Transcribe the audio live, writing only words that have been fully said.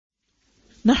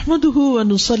نحمده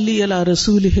ونصلي على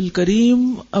رسوله الكريم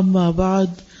اما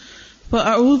بعد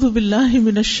فاعوذ بالله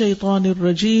من الشيطان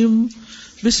الرجيم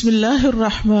بسم الله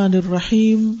الرحمن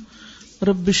الرحيم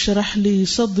رب اشرح لي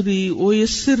صدري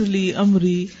ويسر لي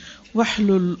امري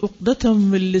واحلل عقدة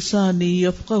من لساني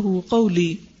يفقهوا قولي.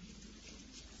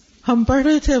 ہم پڑھ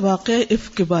رہے تھے واقعہ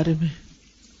افک کے بارے میں.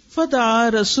 فدعا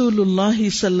رسول اللہ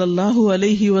صلی اللہ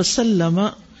علیہ وسلم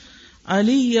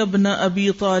علی بن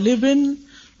ابی طالب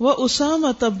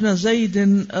واسامۃ بن زید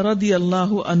رضی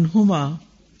اللہ عنہما.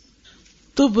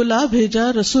 تو بلا بھیجا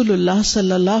رسول اللہ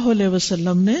صلی اللہ علیہ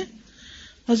وسلم نے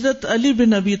حضرت علی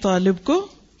بن ابی طالب کو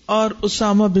اور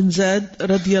اسامہ بن زید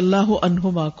رضی اللہ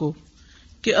عنہما کو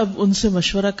کہ اب ان سے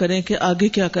مشورہ کریں کہ آگے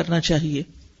کیا کرنا چاہیے.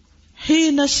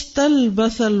 حین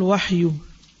استلبث الوحی،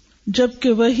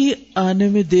 جبکہ وحی آنے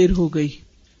میں دیر ہو گئی،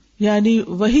 یعنی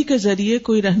وحی کے ذریعے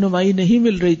کوئی رہنمائی نہیں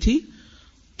مل رہی تھی،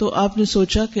 تو آپ نے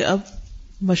سوچا کہ اب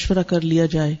مشورہ کر لیا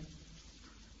جائے،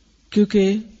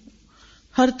 کیونکہ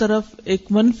ہر طرف ایک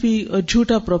منفی اور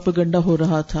جھوٹا پروپیگنڈا ہو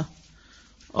رہا تھا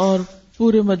اور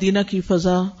پورے مدینہ کی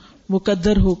فضا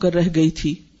مقدر ہو کر رہ گئی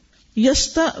تھی.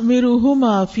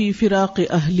 یستأمرہما فی فراق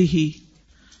اہلہ،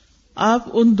 آپ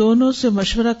ان دونوں سے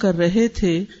مشورہ کر رہے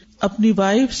تھے اپنی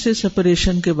وائف سے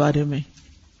سپریشن کے بارے میں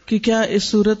کہ کیا اس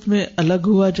صورت میں الگ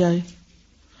ہوا جائے.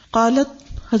 قالت،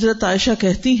 حضرت عائشہ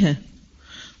کہتی ہیں،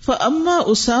 فاما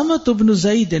اسامۃ بن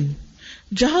زید،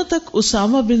 جہاں تک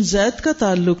اسامہ بن زید کا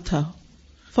تعلق تھا،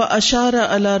 فاشار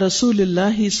علی رسول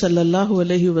اللہ صلی اللہ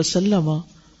علیہ وسلم،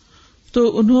 تو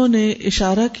انہوں نے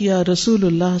اشارہ کیا رسول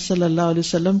اللہ صلی اللہ علیہ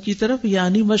وسلم کی طرف،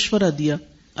 یعنی مشورہ دیا.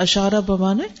 اشارہ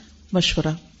بمانے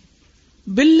مشورہ.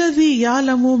 بالذی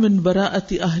یعلم من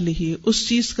براءۃ اہلہ، اس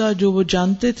چیز کا جو وہ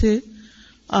جانتے تھے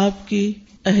آپ کی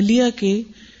اہلیہ کے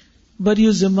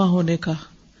بری ذمہ ہونے کا،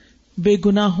 بے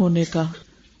گناہ ہونے کا،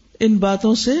 ان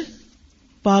باتوں سے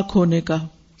پاک ہونے کا.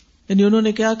 یعنی انہوں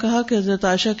نے کیا کہا کہ حضرت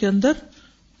عائشہ کے اندر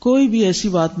کوئی بھی ایسی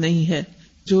بات نہیں ہے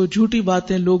جو جھوٹی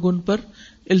باتیں لوگ ان پر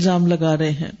الزام لگا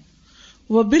رہے ہیں.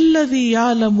 وبالذی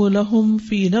یعلم لہم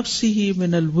فی نفسہ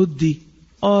من الود،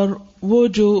 اور وہ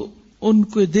جو ان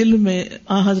کے دل میں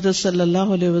حضرت صلی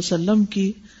اللہ علیہ وسلم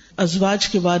کی ازواج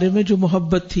کے بارے میں جو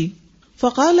محبت تھی.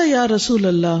 فقال یا رسول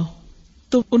اللہ،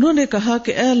 تو انہوں نے کہا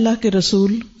کہ اے اللہ کے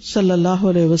رسول صلی اللہ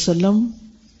علیہ وسلم،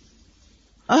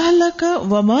 اہلک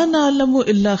وما نعلم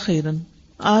الا خیرا،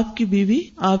 آپ کی بیوی،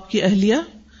 آپ کی اہلیہ،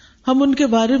 ہم ان کے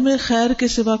بارے میں خیر کے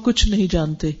سوا کچھ نہیں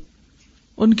جانتے،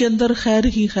 ان کے اندر خیر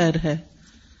ہی خیر ہے.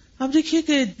 اب دیکھیے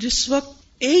کہ جس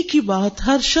وقت ایک ہی بات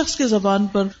ہر شخص کے زبان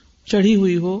پر چڑھی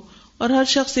ہوئی ہو اور ہر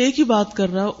شخص ایک ہی بات کر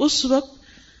رہا ہو، اس وقت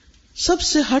سب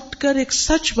سے ہٹ کر ایک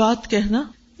سچ بات کہنا،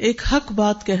 ایک حق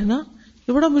بات کہنا،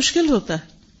 یہ بڑا مشکل ہوتا ہے.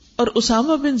 اور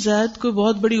اسامہ بن زید کوئی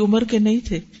بہت بڑی عمر کے نہیں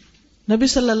تھے. نبی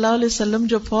صلی اللہ علیہ وسلم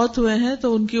جب فوت ہوئے ہیں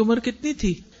تو ان کی عمر کتنی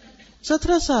تھی؟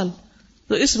 17 سال.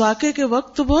 تو اس واقعے کے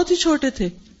وقت تو بہت ہی چھوٹے تھے،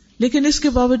 لیکن اس کے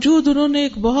باوجود انہوں نے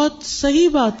ایک بہت صحیح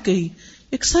بات کہی،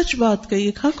 ایک سچ بات کہی،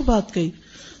 ایک حق بات کہی.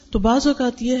 تو بعض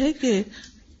اوقات یہ ہے کہ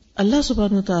اللہ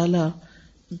سبحانہ وتعالی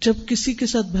جب کسی کے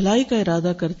ساتھ بھلائی کا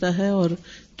ارادہ کرتا ہے اور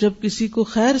جب کسی کو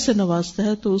خیر سے نوازتا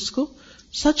ہے تو اس کو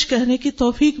سچ کہنے کی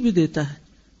توفیق بھی دیتا ہے.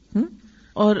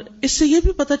 اور اس سے یہ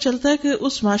بھی پتہ چلتا ہے کہ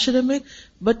اس معاشرے میں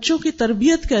بچوں کی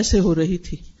تربیت کیسے ہو رہی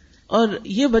تھی، اور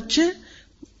یہ بچے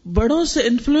بڑوں سے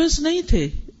انفلوئنس نہیں تھے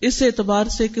اس اعتبار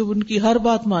سے کہ ان کی ہر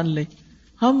بات مان لیں.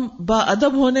 ہم با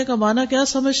ادب ہونے کا معنی کیا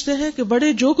سمجھتے ہیں کہ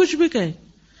بڑے جو کچھ بھی کہیں،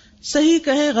 صحیح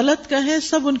کہیں غلط کہیں،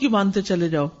 سب ان کی مانتے چلے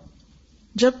جاؤ.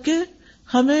 جبکہ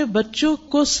ہمیں بچوں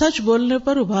کو سچ بولنے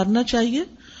پر ابھارنا چاہیے،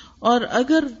 اور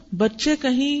اگر بچے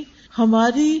کہیں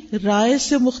ہماری رائے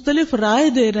سے مختلف رائے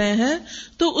دے رہے ہیں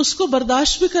تو اس کو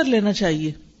برداشت بھی کر لینا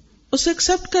چاہیے، اسے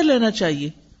ایکسپٹ کر لینا چاہیے.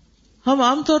 ہم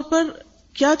عام طور پر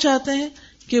کیا چاہتے ہیں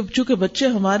کہ چونکہ بچے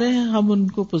ہمارے ہیں، ہم ان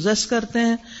کو پوزیس کرتے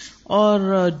ہیں اور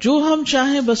جو ہم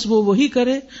چاہیں بس وہ وہی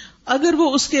کرے. اگر وہ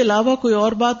اس کے علاوہ کوئی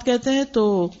اور بات کہتے ہیں تو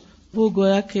وہ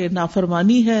گویا کہ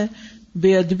نافرمانی ہے،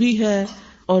 بے ادبی ہے،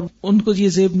 اور ان کو یہ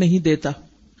زیب نہیں دیتا.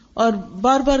 اور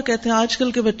بار بار کہتے ہیں آج کل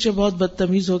کے بچے بہت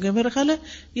بدتمیز ہو گئے. میرا خیال ہے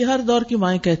یہ ہر دور کی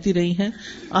مائیں کہتی رہی ہیں،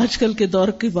 آج کل کے دور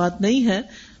کی بات نہیں ہے.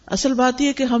 اصل بات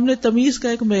یہ کہ ہم نے تمیز کا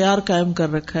ایک معیار قائم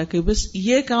کر رکھا ہے کہ بس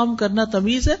یہ کام کرنا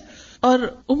تمیز ہے. اور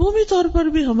عمومی طور پر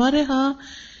بھی ہمارے ہاں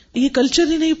یہ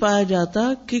کلچر ہی نہیں پایا جاتا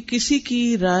کہ کسی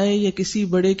کی رائے یا کسی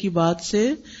بڑے کی بات سے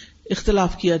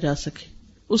اختلاف کیا جا سکے.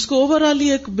 اس کو اوورآل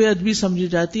ایک بے ادبی سمجھی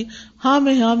جاتی. ہاں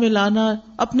میں لانا،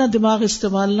 اپنا دماغ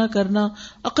استعمال نہ کرنا،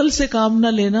 عقل سے کام نہ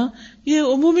لینا، یہ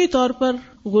عمومی طور پر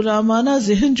غلامانہ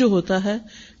ذہن جو ہوتا ہے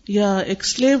یا ایک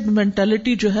سلیوڈ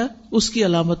مینٹالٹی جو ہے اس کی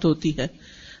علامت ہوتی ہے.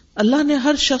 اللہ نے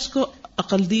ہر شخص کو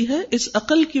عقل دی ہے، اس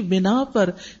عقل کی بنا پر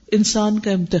انسان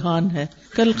کا امتحان ہے.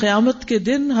 کل قیامت کے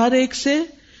دن ہر ایک سے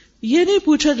یہ نہیں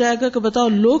پوچھا جائے گا کہ بتاؤ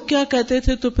لوگ کیا کہتے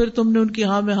تھے تو پھر تم نے ان کی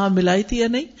ہاں میں ہاں ملائی تھی یا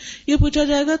نہیں. یہ پوچھا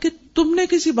جائے گا کہ تم نے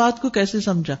کسی بات کو کیسے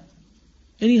سمجھا.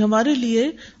 یعنی ہمارے لیے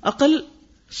عقل،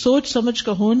 سوچ سمجھ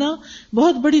کا ہونا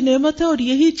بہت بڑی نعمت ہے، اور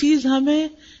یہی چیز ہمیں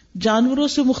جانوروں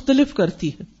سے مختلف کرتی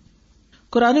ہے.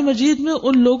 قرآن مجید میں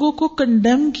ان لوگوں کو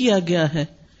کنڈیم کیا گیا ہے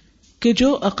کہ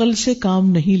جو عقل سے کام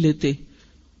نہیں لیتے،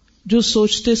 جو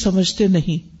سوچتے سمجھتے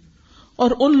نہیں،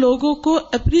 اور ان لوگوں کو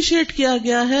اپریشیٹ کیا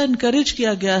گیا ہے، انکریج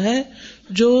کیا گیا ہے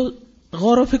جو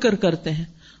غور و فکر کرتے ہیں،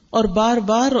 اور بار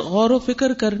بار غور و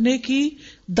فکر کرنے کی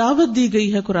دعوت دی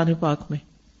گئی ہے قرآن پاک میں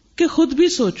کہ خود بھی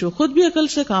سوچو، خود بھی عقل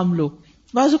سے کام لو.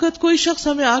 بعض اوقات کوئی شخص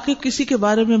ہمیں آ کے کسی کے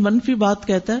بارے میں منفی بات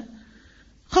کہتا ہے،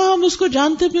 ہاں ہم اس کو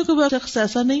جانتے بھی کہ وہ شخص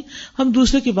ایسا نہیں، ہم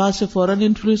دوسرے کی بات سے فوراً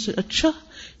انفلوئنس، اچھا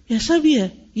ایسا بھی ہے،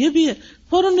 یہ بھی ہے،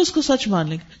 فوراً اس کو سچ مان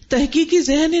لیں گے. تحقیقی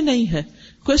ذہن ہی نہیں ہے،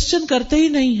 کوشچن کرتے ہی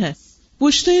نہیں ہے،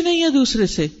 پوچھتے ہی نہیں ہے دوسرے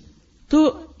سے. تو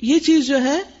یہ چیز جو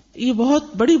ہے یہ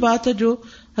بہت بڑی بات ہے جو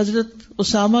حضرت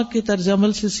اسامہ کے طرز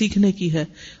عمل سے سیکھنے کی ہے.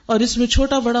 اور اس میں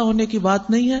چھوٹا بڑا ہونے کی بات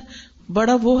نہیں ہے،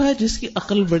 بڑا وہ ہے جس کی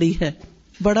عقل بڑی ہے،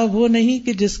 بڑا وہ نہیں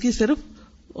کہ جس کی صرف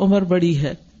عمر بڑی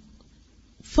ہے.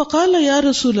 فقال یا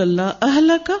رسول اللہ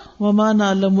اہلک وما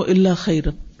نعلم الا خیر،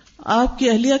 آپ کی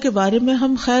اہلیہ کے بارے میں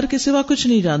ہم خیر کے سوا کچھ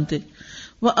نہیں جانتے.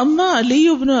 واما علی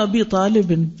بن ابی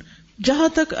طالب، جہاں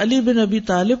تک علی بن ابی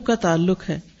طالب کا تعلق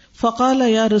ہے، فقال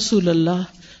یا رسول اللہ،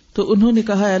 تو انہوں نے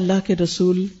کہا اللہ کے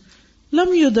رسول،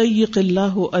 لم یضیق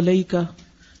اللہ علیک،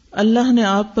 اللہ نے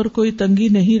آپ پر کوئی تنگی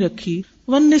نہیں رکھی،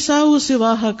 والنساء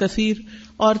سواہا کثیر،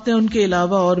 عورتیں ان کے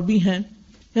علاوہ اور بھی ہیں.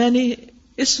 یعنی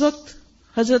اس وقت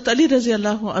حضرت علی رضی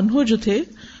اللہ عنہ جو تھے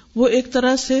وہ ایک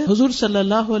طرح سے حضور صلی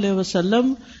اللہ علیہ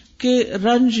وسلم کے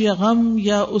رنج یا غم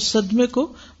یا اس صدمے کو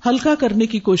ہلکا کرنے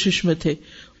کی کوشش میں تھے.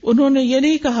 انہوں نے یہ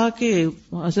نہیں کہا کہ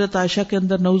حضرت عائشہ کے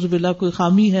اندر نعوذ باللہ کوئی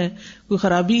خامی ہے، کوئی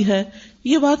خرابی ہے،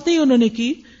 یہ بات نہیں انہوں نے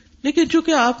کی، لیکن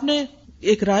چونکہ آپ نے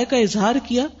ایک رائے کا اظہار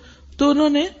کیا تو انہوں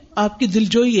نے آپ کی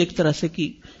دلجوئی ایک طرح سے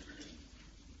کی.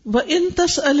 وَإِن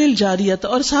تَسْأَلِ الْجَارِيَةَ،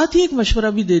 اور ساتھ ہی ایک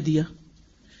مشورہ بھی دے دیا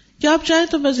کہ آپ چاہیں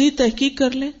تو مزید تحقیق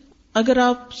کر لیں، اگر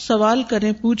آپ سوال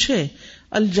کریں، پوچھیں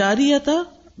الجاریۃ،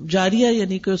 جاریہ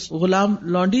یعنی کہ اس غلام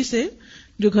لونڈی سے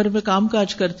جو گھر میں کام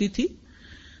کاج کرتی تھی،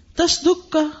 تصدق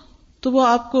کا، تو وہ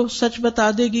آپ کو سچ بتا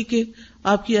دے گی کہ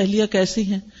آپ کی اہلیہ کیسی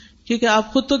ہیں، کیونکہ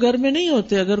آپ خود تو گھر میں نہیں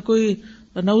ہوتے، اگر کوئی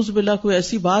نعوذ باللہ کوئی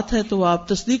ایسی بات ہے تو وہ آپ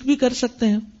تصدیق بھی کر سکتے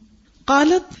ہیں.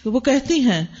 قالت، وہ کہتی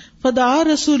ہیں، فدعا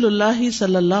رسول اللہ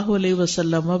صلی اللہ علیہ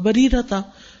وسلم بریرۃ،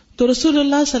 تو رسول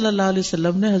اللہ صلی اللہ علیہ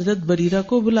وسلم نے حضرت بریرہ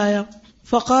کو بلایا.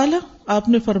 فقال، آپ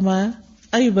نے فرمایا،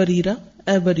 اے بریرہ،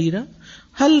 اے بریرہ،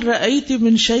 هل رأیت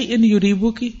من شیء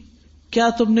یریبک، کیا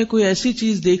تم نے کوئی ایسی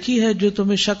چیز دیکھی ہے جو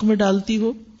تمہیں شک میں ڈالتی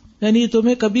ہو؟ یعنی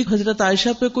تمہیں کبھی حضرت عائشہ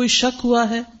پہ کوئی شک ہوا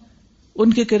ہے،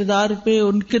 ان کے کردار پہ،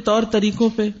 ان کے طور طریقوں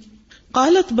پہ؟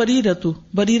 قالت بریرۃ،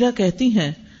 بریرہ کہتی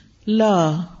ہیں، لا،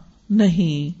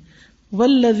 نہیں،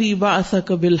 والذی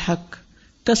بعثک بالحق،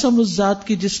 قسم اس ذات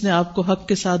کی جس نے آپ کو حق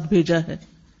کے ساتھ بھیجا ہے،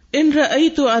 ان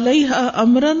رأیت علیہا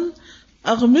امرا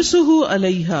اغمسہ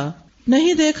علیہا،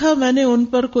 نہیں دیکھا میں نے ان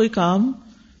پر کوئی کام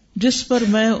جس پر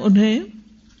میں انہیں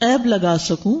عیب لگا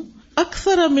سکوں،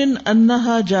 اکثر من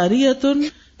انہا جاریۃ،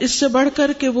 اس سے بڑھ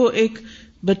کر کہ وہ ایک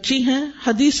بچی ہیں،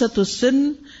 حدیثۃ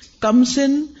السن، کم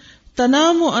سن،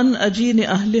 تنام عن عجین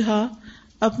اہلہا،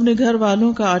 اپنے گھر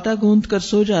والوں کا آٹا گوندھ کر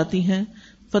سو جاتی ہیں،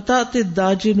 فتأتی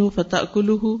الداجن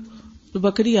فتأکلہ، تو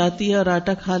بکری آتی ہے اور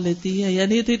آٹا کھا لیتی ہے.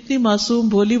 یعنی تو اتنی معصوم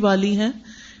بھولی بالی ہیں.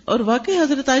 اور واقعی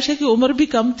حضرت عائشہ کی عمر بھی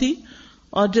کم تھی،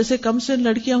 اور جیسے کم سے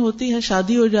لڑکیاں ہوتی ہیں،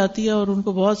 شادی ہو جاتی ہے اور ان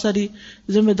کو بہت ساری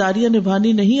ذمہ داریاں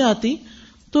نبھانی نہیں آتی،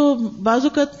 تو بعض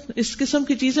اوقات اس قسم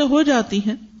کی چیزیں ہو جاتی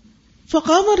ہیں.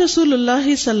 فقام رسول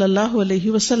اللہ صلی اللہ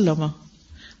علیہ وسلم،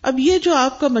 اب یہ جو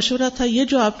آپ کا مشورہ تھا، یہ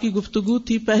جو آپ کی گفتگو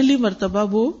تھی، پہلی مرتبہ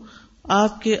وہ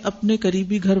آپ کے اپنے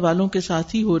قریبی گھر والوں کے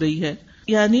ساتھ ہی ہو رہی ہے.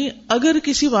 یعنی اگر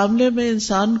کسی معاملے میں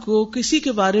انسان کو کسی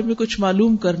کے بارے میں کچھ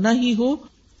معلوم کرنا ہی ہو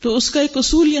تو اس کا ایک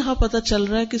اصول یہاں پتہ چل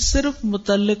رہا ہے کہ صرف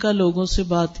متعلقہ لوگوں سے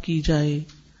بات کی جائے،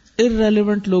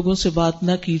 irrelevant لوگوں سے بات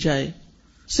نہ کی جائے،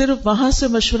 صرف وہاں سے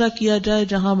مشورہ کیا جائے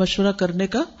جہاں مشورہ کرنے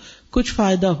کا کچھ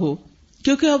فائدہ ہو.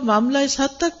 کیونکہ اب معاملہ اس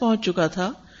حد تک پہنچ چکا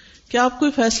تھا کہ آپ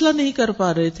کوئی فیصلہ نہیں کر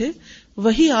پا رہے تھے،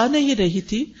 وہی آ نہیں رہی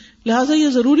تھی، لہٰذا یہ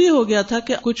ضروری ہو گیا تھا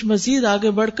کہ کچھ مزید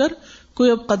آگے بڑھ کر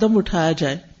کوئی اب قدم اٹھایا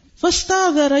جائے.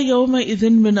 فاستعذر یومئذ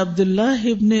من عبد اللہ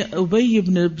ابن ابی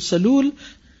ابن سلول،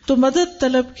 تو مدد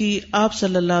طلب کی آپ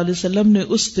صلی اللہ علیہ وسلم نے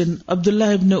اس دن عبداللہ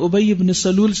ابن ابی ابن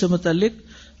سلول سے متعلق.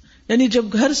 یعنی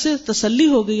جب گھر سے تسلی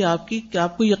ہو گئی آپ کی کہ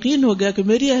آپ کو یقین ہو گیا کہ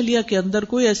میری اہلیہ کے اندر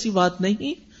کوئی ایسی بات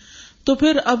نہیں، تو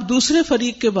پھر اب دوسرے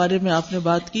فریق کے بارے میں آپ نے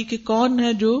بات کی کہ کون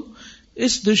ہے جو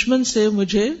اس دشمن سے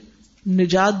مجھے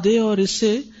نجات دے اور اس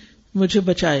سے مجھے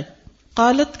بچائے.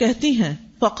 قالت کہتی ہیں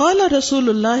فقال رسول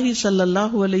اللہ صلی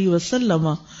اللہ علیہ وسلم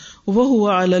وهو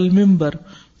علی المنبر،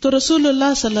 تو رسول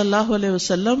اللہ صلی اللہ علیہ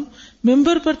وسلم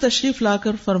ممبر پر تشریف لا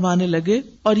کر فرمانے لگے،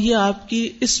 اور یہ آپ کی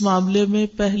اس معاملے میں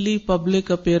پہلی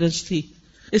پبلک اپیئرنس تھی.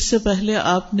 اس سے پہلے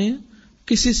آپ نے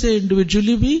کسی سے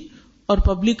انڈیویجولی بھی اور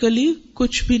پبلکلی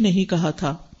کچھ بھی نہیں کہا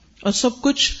تھا اور سب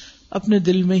کچھ اپنے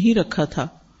دل میں ہی رکھا تھا.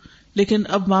 لیکن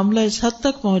اب معاملہ اس حد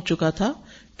تک پہنچ چکا تھا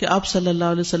کہ آپ صلی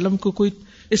اللہ علیہ وسلم کو کوئی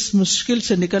اس مشکل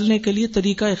سے نکلنے کے لیے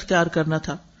طریقہ اختیار کرنا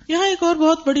تھا. یہاں ایک اور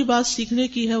بہت بڑی بات سیکھنے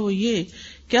کی ہے، وہ یہ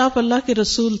کہ آپ اللہ کے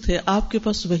رسول تھے، آپ کے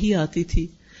پاس وحی آتی تھی،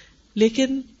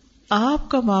 لیکن آپ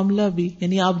کا معاملہ بھی،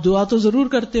 یعنی آپ دعا تو ضرور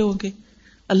کرتے ہوں گے،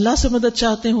 اللہ سے مدد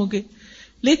چاہتے ہوں گے،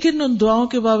 لیکن ان دعاؤں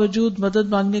کے باوجود، مدد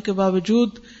مانگنے کے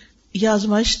باوجود یہ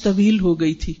آزمائش طویل ہو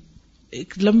گئی تھی،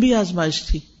 ایک لمبی آزمائش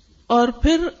تھی. اور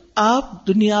پھر آپ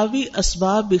دنیاوی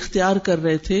اسباب اختیار کر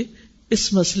رہے تھے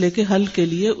اس مسئلے کے حل کے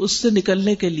لیے، اس سے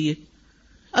نکلنے کے لیے.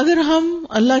 اگر ہم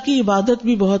اللہ کی عبادت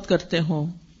بھی بہت کرتے ہوں،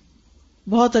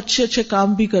 بہت اچھے اچھے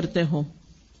کام بھی کرتے ہوں،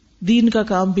 دین کا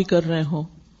کام بھی کر رہے ہوں،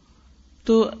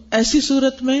 تو ایسی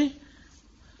صورت میں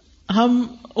ہم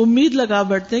امید لگا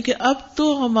بیٹھتے ہیں کہ اب تو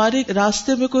ہمارے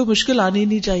راستے میں کوئی مشکل آنی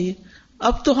نہیں چاہیے،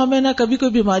 اب تو ہمیں نہ کبھی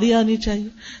کوئی بیماری آنی چاہیے،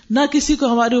 نہ کسی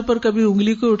کو ہمارے اوپر کبھی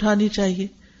انگلی کو اٹھانی چاہیے،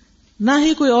 نہ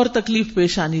ہی کوئی اور تکلیف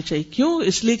پیش آنی چاہیے. کیوں؟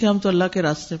 اس لیے کہ ہم تو اللہ کے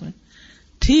راستے میں.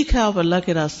 ٹھیک ہے، آپ اللہ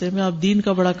کے راستے میں، آپ دین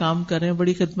کا بڑا کام کر رہے ہیں،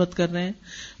 بڑی خدمت کر رہے ہیں،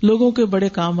 لوگوں کے بڑے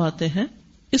کام آتے ہیں،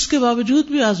 اس کے باوجود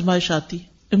بھی آزمائش آتی ہے،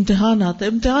 امتحان آتا ہے.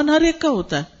 امتحان ہر ایک کا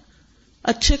ہوتا ہے،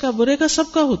 اچھے کا برے کا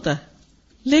سب کا ہوتا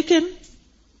ہے، لیکن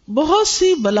بہت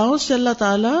سی بلاؤں سے اللہ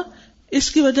تعالیٰ اس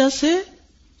کی وجہ سے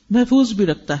محفوظ بھی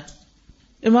رکھتا ہے.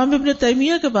 امام ابن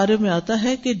تیمیہ کے بارے میں آتا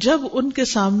ہے کہ جب ان کے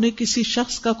سامنے کسی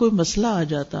شخص کا کوئی مسئلہ آ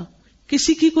جاتا،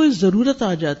 کسی کی کوئی ضرورت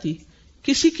آ جاتی،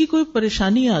 کسی کی کوئی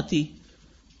پریشانی آتی،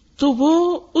 تو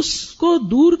وہ اس کو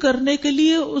دور کرنے کے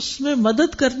لیے، اس میں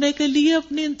مدد کرنے کے لیے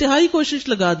اپنی انتہائی کوشش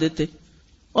لگا دیتے،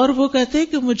 اور وہ کہتے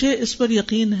کہ مجھے اس پر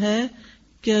یقین ہے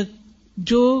کہ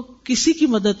جو کسی کی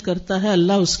مدد کرتا ہے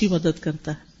اللہ اس کی مدد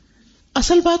کرتا ہے.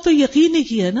 اصل بات تو یقین ہی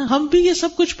کی ہے نا. ہم بھی یہ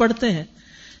سب کچھ پڑھتے ہیں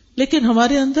لیکن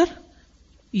ہمارے اندر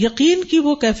یقین کی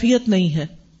وہ کیفیت نہیں ہے.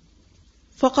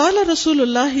 فقال رسول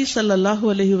اللہ صلی اللہ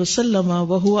علیہ وسلم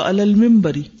وهو علی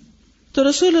المنبر، تو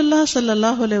رسول اللہ صلی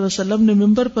اللہ علیہ وسلم نے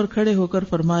ممبر پر کھڑے ہو کر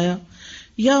فرمایا،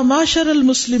 یا معاشر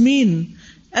المسلمین،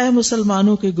 اے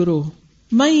مسلمانوں کے گروہ،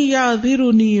 من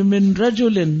یعذرنی من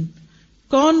رجل،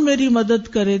 کون میری مدد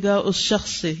کرے گا اس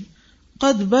شخص سے،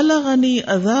 قد بلغنی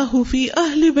اذاہ فی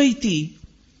اہل بیتی،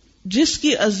 جس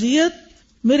کی اذیت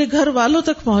میرے گھر والوں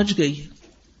تک پہنچ گئی ہے،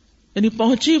 یعنی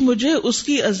پہنچی مجھے اس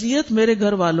کی اذیت میرے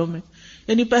گھر والوں میں.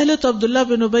 یعنی پہلے تو عبداللہ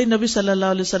بن ابی نبی صلی اللہ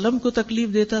علیہ وسلم کو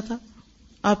تکلیف دیتا تھا،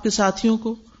 آپ کے ساتھیوں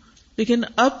کو، لیکن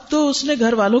اب تو اس نے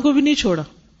گھر والوں کو بھی نہیں چھوڑا.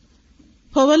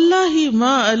 فواللہ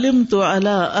ما علمت علی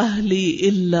اہلی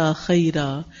الا خیرا،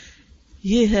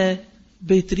 یہ ہے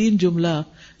بہترین جملہ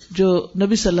جو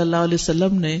نبی صلی اللہ علیہ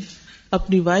وسلم نے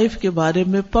اپنی وائف کے بارے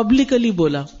میں پبلکلی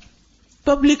بولا.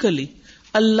 پبلکلی،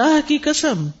 اللہ کی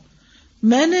قسم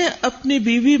میں نے اپنی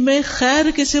بیوی میں خیر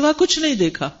کے سوا کچھ نہیں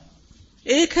دیکھا.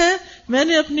 ایک ہے میں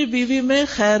نے اپنی بیوی میں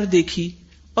خیر دیکھی،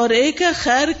 اور ایک ہے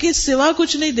خیر کے سوا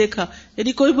کچھ نہیں دیکھا،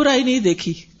 یعنی کوئی برائی نہیں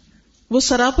دیکھی، وہ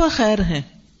سراپا خیر ہیں.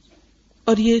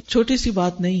 اور یہ چھوٹی سی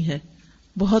بات نہیں ہے،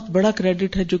 بہت بڑا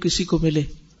کریڈٹ ہے جو کسی کو ملے،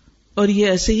 اور یہ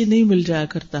ایسے ہی نہیں مل جایا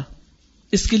کرتا،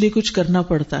 اس کے لیے کچھ کرنا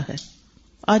پڑتا ہے.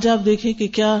 آج آپ دیکھیں کہ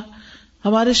کیا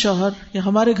ہمارے شوہر یا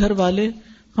ہمارے گھر والے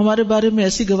ہمارے بارے میں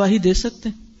ایسی گواہی دے سکتے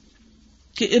ہیں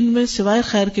کہ ان میں سوائے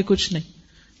خیر کے کچھ نہیں،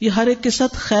 یہ ہر ایک کے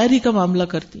ساتھ خیر ہی کا معاملہ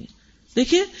کرتی ہیں.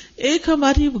 دیکھیے، ایک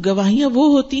ہماری گواہیاں وہ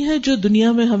ہوتی ہیں جو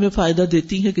دنیا میں ہمیں فائدہ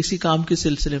دیتی ہیں کسی کام کے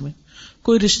سلسلے میں،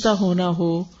 کوئی رشتہ ہونا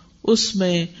ہو، اس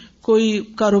میں کوئی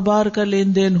کاروبار کا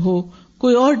لین دین ہو،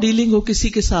 کوئی اور ڈیلنگ ہو کسی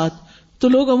کے ساتھ، تو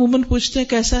لوگ عموماً پوچھتے ہیں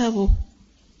کیسا ہے وہ،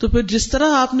 تو پھر جس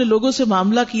طرح آپ نے لوگوں سے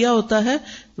معاملہ کیا ہوتا ہے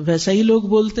ویسا ہی لوگ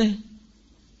بولتے ہیں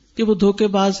کہ وہ دھوکے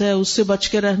باز ہے، اس سے بچ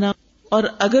کے رہنا. اور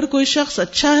اگر کوئی شخص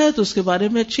اچھا ہے تو اس کے بارے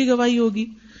میں اچھی گواہی ہوگی.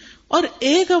 اور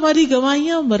ایک ہماری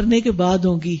گواہیاں مرنے کے بعد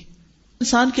ہوں گی.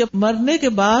 انسان کے مرنے کے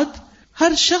بعد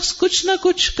ہر شخص کچھ نہ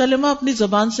کچھ کلمہ اپنی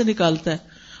زبان سے نکالتا ہے،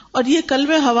 اور یہ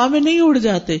کلمے ہوا میں نہیں اڑ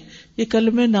جاتے، یہ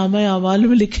کلمے نامہ اعمال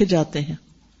میں لکھے جاتے ہیں.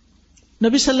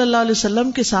 نبی صلی اللہ علیہ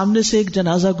وسلم کے سامنے سے ایک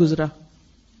جنازہ گزرا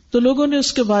تو لوگوں نے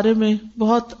اس کے بارے میں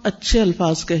بہت اچھے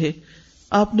الفاظ کہے.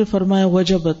 آپ نے فرمایا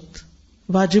وجبت،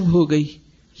 واجب ہو گئی.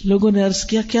 لوگوں نے عرض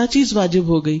کیا کیا چیز واجب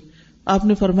ہو گئی؟ آپ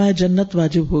نے فرمایا جنت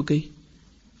واجب ہو گئی.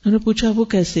 انہوں نے پوچھا وہ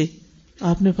کیسے؟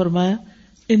 آپ نے فرمایا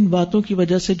ان باتوں کی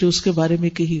وجہ سے جو اس کے بارے میں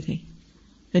کہی گئی.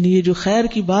 یعنی یہ جو خیر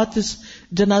کی بات اس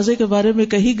جنازے کے بارے میں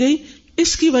کہی گئی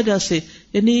اس کی وجہ سے.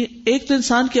 یعنی ایک تو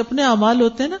انسان کے اپنے اعمال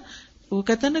ہوتے ہیں نا, وہ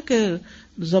کہتے ہیں نا کہ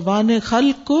زبان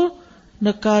خلق کو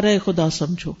نکارہ خدا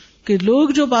سمجھو, کہ لوگ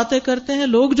جو باتیں کرتے ہیں,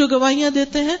 لوگ جو گواہیاں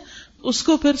دیتے ہیں, اس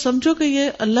کو پھر سمجھو کہ یہ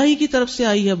اللہ ہی کی طرف سے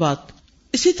آئی ہے بات.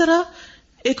 اسی طرح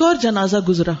ایک اور جنازہ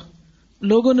گزرا,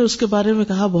 لوگوں نے اس کے بارے میں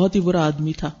کہا بہت ہی برا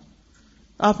آدمی تھا.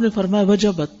 آپ نے فرمایا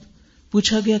وجبت.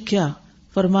 پوچھا گیا کیا؟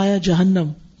 فرمایا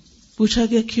جہنم. پوچھا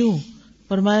گیا کیوں؟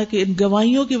 فرمایا کہ ان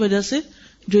گواہیوں کی وجہ سے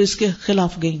جو اس کے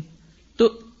خلاف گئیں. تو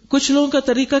کچھ لوگوں کا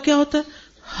طریقہ کیا ہوتا ہے,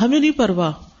 ہمیں نہیں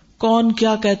پرواہ کون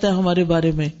کیا کہتا ہے ہمارے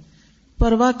بارے میں,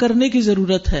 پرواہ کرنے کی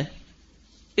ضرورت ہے,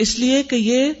 اس لیے کہ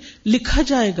یہ لکھا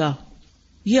جائے گا,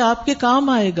 یہ آپ کے کام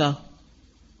آئے گا.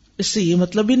 اس سے یہ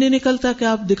مطلب ہی نہیں نکلتا کہ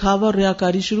آپ دکھاوا اور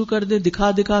ریاکاری شروع کر دیں,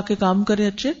 دکھا دکھا کے کام کریں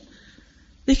اچھے.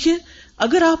 دیکھیے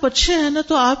اگر آپ اچھے ہیں نا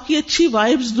تو آپ کی اچھی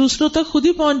وائبز دوسروں تک خود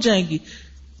ہی پہنچ جائیں گی.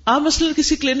 آپ مثلا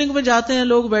کسی کلینک میں جاتے ہیں,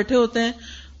 لوگ بیٹھے ہوتے ہیں,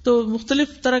 تو مختلف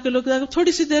طرح کے لوگ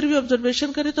تھوڑی سی دیر بھی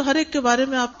آبزرویشن کریں تو ہر ایک کے بارے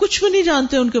میں آپ کچھ بھی نہیں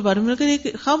جانتے ان کے بارے میں,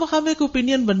 لیکن خواہ ایک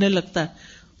اوپینین بننے لگتا ہے.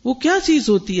 وہ کیا چیز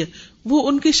ہوتی ہے؟ وہ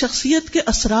ان کی شخصیت کے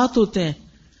اثرات ہوتے ہیں,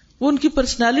 وہ ان کی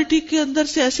پرسنالٹی کے اندر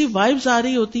سے ایسی وائبز آ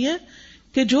رہی ہوتی ہیں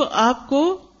کہ جو آپ کو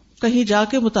کہیں جا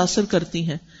کے متاثر کرتی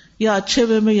ہیں, یا اچھے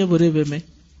وے میں یا برے وے میں.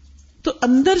 تو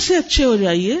اندر سے اچھے ہو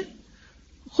جائیے,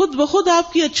 خود بخود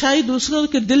آپ کی اچھائی دوسروں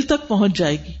کے دل تک پہنچ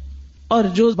جائے گی. اور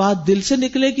جو بات دل سے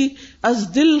نکلے گی, از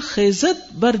دل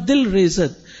خیزت بر دل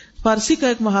ریزت, فارسی کا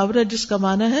ایک محاورہ ہے جس کا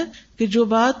معنی ہے کہ جو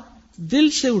بات دل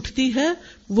سے اٹھتی ہے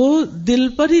وہ دل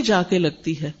پر ہی جا کے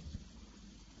لگتی ہے.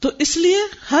 تو اس لیے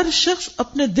ہر شخص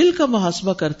اپنے دل کا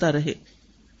محاسبہ کرتا رہے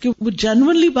کہ وہ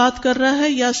جینوئنلی بات کر رہا ہے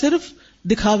یا صرف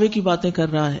دکھاوے کی باتیں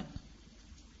کر رہا ہے.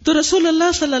 تو رسول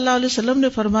اللہ صلی اللہ علیہ وسلم نے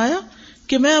فرمایا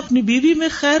کہ میں اپنی بیوی میں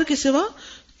خیر کے سوا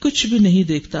کچھ بھی نہیں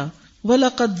دیکھتا.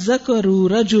 وَلَقَدْ ذَكَرُوا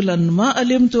رَجُلًا مَا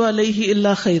عَلِمْتُ عَلَيْهِ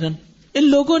إِلَّا خَيْرًا. ان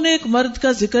لوگوں نے ایک مرد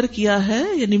کا ذکر کیا ہے,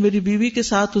 یعنی میری بیوی کے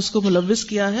ساتھ اس کو ملوث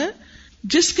کیا ہے,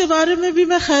 جس کے بارے میں بھی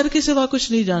میں خیر کے سوا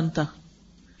کچھ نہیں جانتا.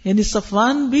 یعنی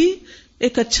صفوان بھی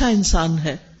ایک اچھا انسان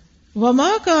ہے.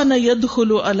 وَمَا كَانَ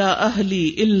يَدْخُلُ عَلَىٰ أَهْلِي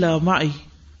إِلَّا مَعِي.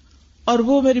 اور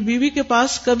وہ میری بیوی کے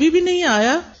پاس کبھی بھی نہیں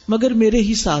آیا مگر میرے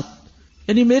ہی ساتھ,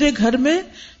 یعنی میرے گھر میں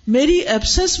میری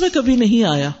ایبسنس میں کبھی نہیں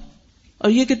آیا.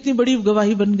 اور یہ کتنی بڑی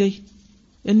گواہی بن گئی,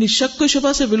 یعنی شک و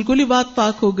شبہ سے بالکل ہی بات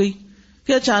پاک ہو گئی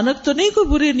کہ اچانک تو نہیں کوئی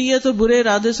بری نیت اور برے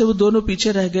ارادے سے وہ دونوں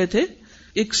پیچھے رہ گئے تھے,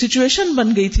 ایک سچویشن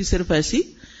بن گئی تھی صرف ایسی.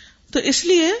 تو اس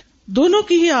لیے دونوں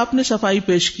کی ہی آپ نے صفائی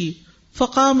پیش کی.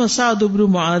 فقام سعد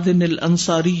بن معاذ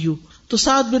الانصاری. تو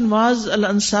سعد بن معاذ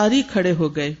الانصاری کھڑے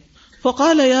ہو گئے.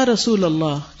 فقال یا رسول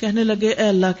اللہ, کہنے لگے اے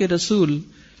اللہ کے رسول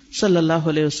صلی اللہ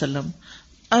علیہ وسلم,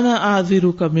 انا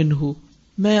اعذرک منہ,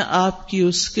 میں آپ کی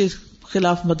اس کے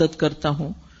خلاف مدد کرتا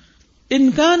ہوں. ان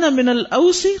کان من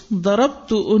الاوس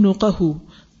ضربت عنقہ,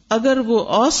 اگر وہ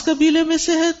اوس قبیلے میں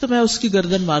سے ہے تو میں اس کی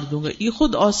گردن مار دوں گا. یہ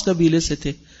خود اوس قبیلے سے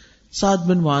تھے, سعد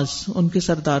بن معاذ ان کے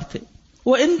سردار تھے.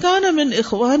 وان کان من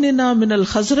اخواننا من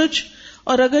الخزرج,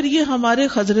 اور اگر یہ ہمارے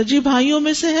خزرجی بھائیوں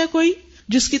میں سے ہے کوئی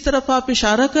جس کی طرف آپ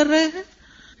اشارہ کر رہے ہیں,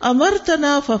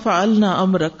 امرتنا ففعلنا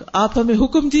امرک, آپ ہمیں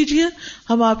حکم دیجئے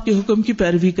ہم آپ کے حکم کی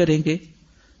پیروی کریں گے.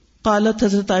 قالت,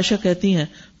 حضرت عائشہ کہتی ہیں,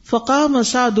 فقام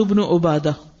سعد بن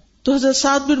عبادہ, تو حضرت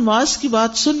سعد بن معاذ کی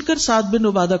بات سن کر سعد بن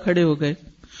عبادہ کھڑے ہو گئے.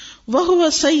 وہو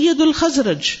سید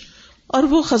الخزرج, اور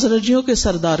وہ خزرجیوں کے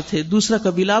سردار تھے, دوسرا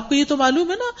قبیلہ. آپ کو یہ تو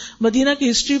معلوم ہے نا مدینہ کی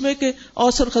ہسٹری میں کہ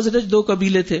اوس اور خزرج دو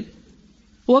قبیلے تھے.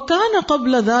 وکان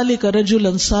قبل ذلک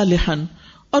رجلا صالحا,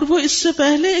 اور وہ اس سے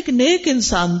پہلے ایک نیک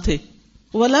انسان تھے.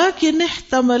 ولکن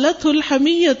احتملته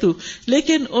الحمیۃ,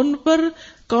 لیکن ان پر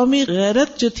قومی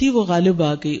غیرت جو تھی وہ غالب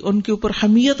آ گئی, ان کے اوپر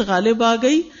حمیت غالب آ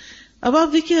گئی. اب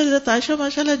آپ دیکھیے حضرت عائشہ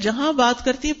ماشاءاللہ جہاں بات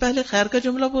کرتی ہیں پہلے خیر کا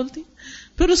جملہ بولتی,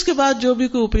 پھر اس کے بعد جو بھی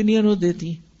کوئی اوپینین ہو دیتی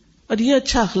ہیں. اور یہ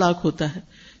اچھا اخلاق ہوتا ہے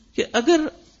کہ اگر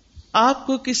آپ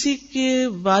کو کسی کے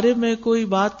بارے میں کوئی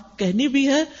بات کہنی بھی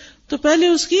ہے تو پہلے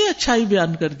اس کی اچھائی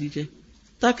بیان کر دیجئے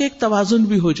تاکہ ایک توازن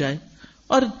بھی ہو جائے.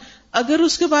 اور اگر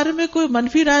اس کے بارے میں کوئی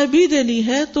منفی رائے بھی دینی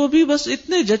ہے تو بھی بس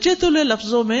اتنے جچے تلے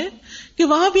لفظوں میں کہ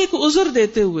وہاں بھی ایک عذر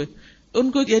دیتے ہوئے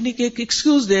ان کو, یعنی کہ ایک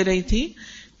ایکسکیوز دے رہی تھی.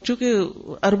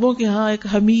 چونکہ عربوں کے ہاں ایک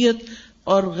حمیت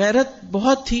اور غیرت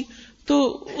بہت تھی تو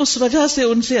اس وجہ سے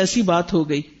ان سے ایسی بات ہو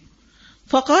گئی.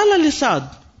 فقال لسعد,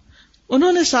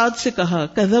 انہوں نے سعد سے کہا,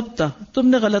 کذبت, تم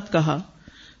نے غلط کہا.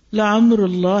 لعمر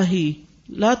اللہ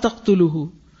لا تقتلہ,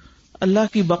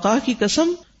 اللہ کی بقا کی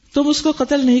قسم تم اس کو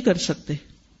قتل نہیں کر سکتے.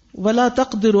 ولا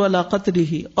تقدر علی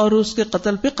قتلہ, اور اس کے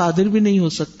قتل پہ قادر بھی نہیں ہو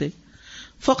سکتے.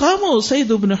 فقام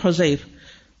اسید بن حذیر,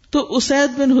 تو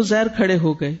اسید بن حذیر کھڑے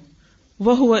ہو گئے.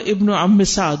 وہو ابن عم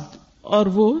سعد, اور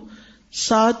وہ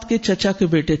سعد کے چچا کے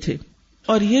بیٹے تھے،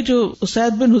 اور یہ جو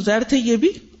اسید بن حذیر تھے یہ بھی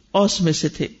اوس میں سے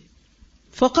تھے.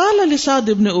 فقال لسعد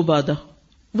بن عبادہ،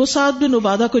 وہ سعد بن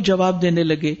عبادہ کو جواب دینے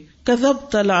لگے،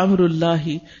 کذبت لعمر اللہ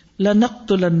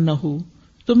لنقتلنہ،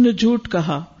 تم نے جھوٹ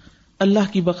کہا،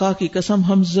 اللہ کی بقا کی قسم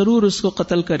ہم ضرور اس کو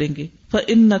قتل کریں گے.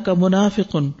 فإنک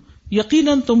منافق،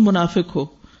 یقیناً تم منافق ہو.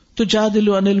 تجادل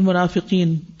عن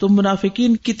المنافقین، تم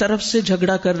منافقین کی طرف سے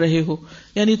جھگڑا کر رہے ہو،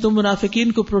 یعنی تم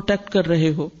منافقین کو پروٹیکٹ کر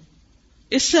رہے ہو.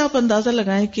 اس سے آپ اندازہ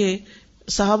لگائیں کہ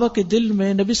صحابہ کے دل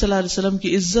میں نبی صلی اللہ علیہ وسلم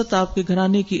کی عزت، آپ کے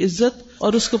گھرانے کی عزت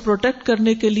اور اس کو پروٹیکٹ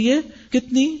کرنے کے لیے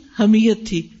کتنی حمیت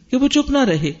تھی کہ وہ چپ نہ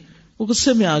رہے، وہ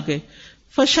غصے میں آ گئے.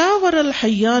 فشاور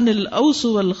الحیان الاوس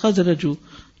والخزرج،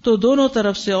 تو دونوں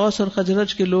طرف سے اوس اور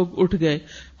خزرج کے لوگ اٹھ گئے.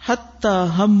 حتی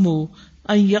ہموا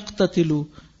ان یقتتلوا،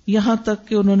 یہاں تک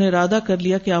کہ انہوں نے ارادہ کر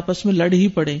لیا کہ آپس میں لڑ ہی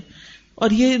پڑے.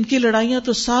 اور یہ ان کی لڑائیاں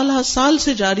تو سال ہر سال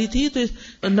سے جاری تھی،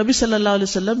 تو نبی صلی اللہ علیہ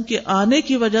وسلم کے آنے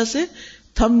کی وجہ سے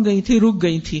تھم گئی تھی، رک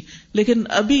گئی تھی. لیکن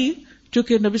ابھی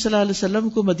چونکہ نبی صلی اللہ علیہ وسلم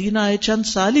کو مدینہ آئے چند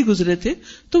سال ہی گزرے تھے،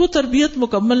 تو وہ تربیت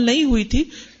مکمل نہیں ہوئی تھی.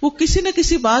 وہ کسی نہ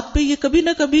کسی بات پہ یہ کبھی نہ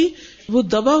کبھی وہ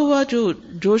دبا ہوا جو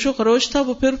جوش و خروش تھا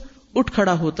وہ پھر اٹھ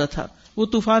کھڑا ہوتا تھا، وہ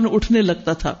طوفان اٹھنے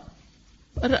لگتا تھا.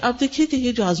 اور آپ دیکھیے کہ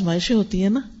یہ جو آزمائشیں ہوتی ہیں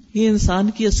نا، یہ انسان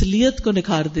کی اصلیت کو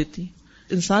نکھار دیتی،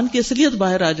 انسان کی اصلیت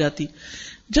باہر آ جاتی.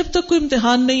 جب تک کوئی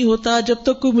امتحان نہیں ہوتا، جب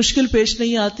تک کوئی مشکل پیش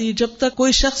نہیں آتی، جب تک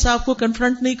کوئی شخص آپ کو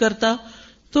کنفرنٹ نہیں کرتا،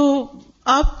 تو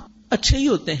آپ اچھے ہی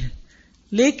ہوتے ہیں.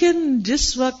 لیکن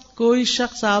جس وقت کوئی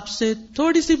شخص آپ سے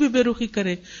تھوڑی سی بھی بے رخی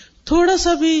کرے، تھوڑا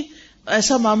سا بھی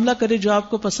ایسا معاملہ کرے جو آپ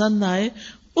کو پسند نہ آئے،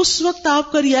 اس وقت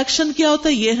آپ کا ری ایکشن کیا ہوتا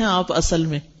ہے؟ یہ ہے آپ اصل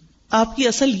میں، آپ کی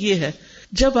اصل یہ ہے.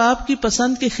 جب آپ کی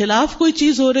پسند کے خلاف کوئی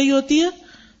چیز ہو رہی ہوتی ہے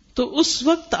تو اس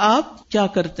وقت آپ کیا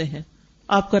کرتے ہیں،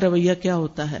 آپ کا رویہ کیا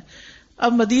ہوتا ہے.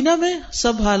 اب مدینہ میں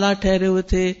سب حالات ٹھہرے ہوئے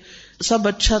تھے، سب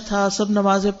اچھا تھا، سب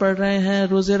نمازیں پڑھ رہے ہیں،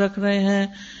 روزے رکھ رہے ہیں،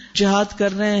 جہاد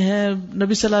کر رہے ہیں،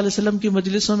 نبی صلی اللہ علیہ وسلم کی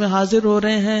مجلسوں میں حاضر ہو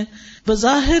رہے ہیں،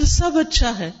 بظاہر سب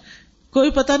اچھا ہے.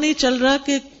 کوئی پتہ نہیں چل رہا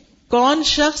کہ کون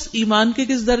شخص ایمان کے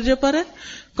کس درجے پر ہے،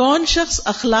 کون شخص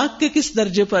اخلاق کے کس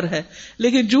درجے پر ہے.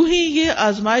 لیکن جو ہی یہ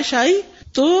آزمائش آئی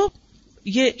تو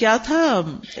یہ کیا تھا،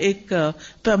 ایک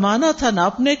پیمانہ تھا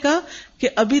ناپنے کا کہ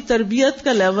ابھی تربیت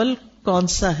کا لیول کون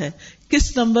سا ہے،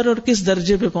 کس نمبر اور کس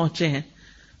درجے پہ پہنچے ہیں.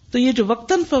 تو یہ جو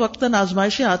وقتاً فوقتاً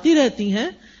آزمائشیں آتی رہتی ہیں،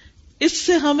 اس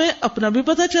سے ہمیں اپنا بھی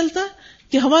پتہ چلتا ہے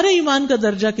کہ ہمارے ایمان کا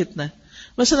درجہ کتنا ہے.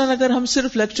 مثلا اگر ہم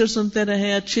صرف لیکچر سنتے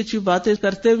رہیں، اچھی اچھی باتیں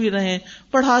کرتے بھی رہیں،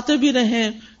 پڑھاتے بھی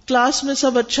رہیں، کلاس میں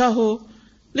سب اچھا ہو،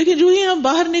 لیکن جو ہی ہم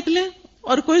باہر نکلیں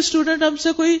اور کوئی اسٹوڈنٹ ہم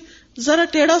سے کوئی ذرا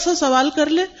ٹیڑھا سا سوال کر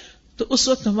لے، تو اس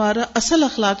وقت ہمارا اصل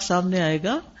اخلاق سامنے آئے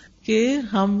گا کہ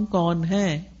ہم کون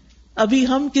ہیں، ابھی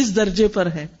ہم کس درجے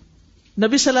پر ہیں.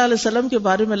 نبی صلی اللہ علیہ وسلم کے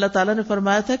بارے میں اللہ تعالیٰ نے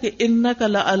فرمایا تھا کہ انک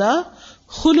لعلی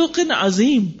خلق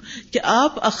عظیم، کہ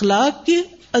آپ اخلاق کی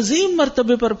عظیم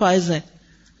مرتبے پر فائز ہیں.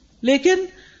 لیکن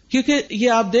کیونکہ یہ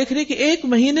آپ دیکھ رہے کہ 1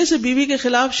 مہینے سے بیوی کے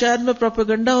خلاف شہر میں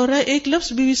پروپیگنڈا ہو رہا ہے، ایک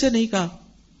لفظ بیوی سے نہیں کہا،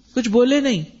 کچھ بولے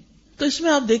نہیں. تو اس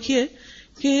میں آپ دیکھیے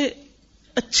کہ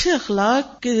اچھے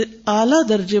اخلاق کے اعلیٰ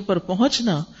درجے پر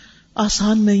پہنچنا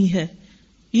آسان نہیں ہے.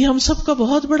 یہ ہم سب کا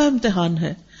بہت بڑا امتحان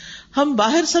ہے. ہم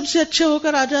باہر سب سے اچھے ہو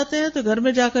کر آ جاتے ہیں تو گھر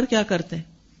میں جا کر کیا کرتے ہیں؟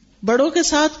 بڑوں کے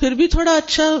ساتھ پھر بھی تھوڑا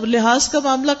اچھا لحاظ کا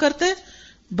معاملہ کرتے ہیں،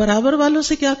 برابر والوں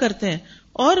سے کیا کرتے ہیں،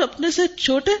 اور اپنے سے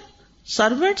چھوٹے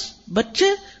سروینٹس، بچے،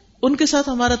 ان کے ساتھ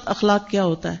ہمارا اخلاق کیا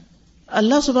ہوتا ہے.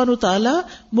 اللہ سبحانہ وتعالی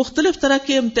مختلف طرح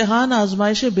کے امتحان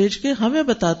آزمائشیں بھیج کے ہمیں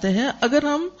بتاتے ہیں، اگر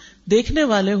ہم دیکھنے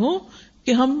والے ہوں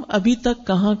کہ ہم ابھی تک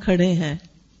کہاں کھڑے ہیں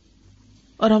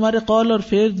اور ہمارے قول اور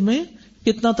فعل میں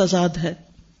کتنا تضاد ہے.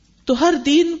 تو ہر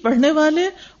دین پڑھنے والے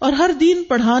اور ہر دین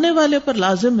پڑھانے والے پر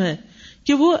لازم ہے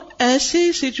کہ وہ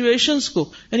ایسی سچویشنز کو،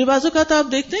 یعنی بعض اوقات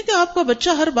آپ دیکھتے ہیں کہ آپ کا بچہ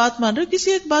ہر بات مان رہا ہے،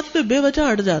 کسی ایک بات پہ بے وجہ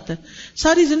اڑ جاتا ہے،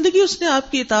 ساری زندگی اس نے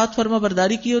آپ کی اطاعت فرما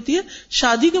برداری کی ہوتی ہے،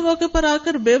 شادی کے موقع پر آ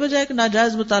کر بے وجہ ایک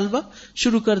ناجائز مطالبہ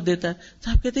شروع کر دیتا ہے.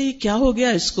 تو آپ کہتے ہیں یہ کیا ہو گیا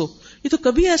اس کو، یہ تو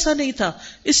کبھی ایسا نہیں تھا،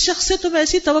 اس شخص سے تو میں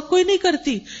ایسی توقع ہی نہیں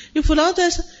کرتی، یہ فلاں تو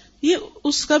ایسا. یہ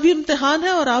اس کا بھی امتحان ہے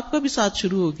اور آپ کا بھی ساتھ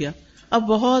شروع ہو گیا. اب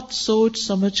بہت سوچ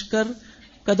سمجھ کر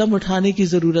قدم اٹھانے کی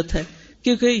ضرورت ہے،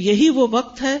 کیونکہ یہی وہ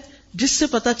وقت ہے جس سے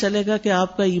پتہ چلے گا کہ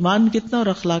آپ کا ایمان کتنا اور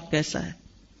اخلاق کیسا ہے،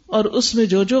 اور اس میں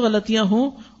جو غلطیاں ہوں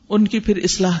ان کی پھر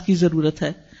اصلاح کی ضرورت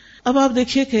ہے. اب آپ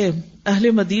دیکھیے کہ اہل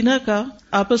مدینہ کا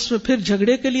آپس میں پھر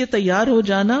جھگڑے کے لیے تیار ہو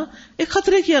جانا ایک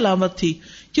خطرے کی علامت تھی،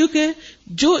 کیونکہ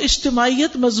جو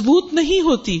اجتماعیت مضبوط نہیں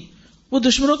ہوتی وہ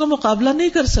دشمنوں کا مقابلہ نہیں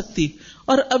کر سکتی.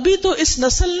 اور ابھی تو اس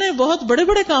نسل نے بہت بڑے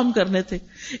بڑے کام کرنے تھے،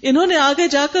 انہوں نے آگے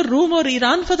جا کر روم اور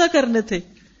ایران فتح کرنے تھے،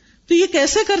 تو یہ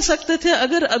کیسے کر سکتے تھے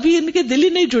اگر ابھی ان کے دل ہی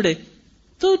نہیں جڑے.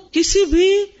 تو کسی بھی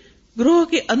گروہ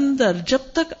کے اندر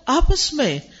جب تک آپس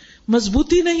میں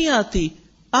مضبوطی نہیں آتی،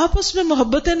 آپس میں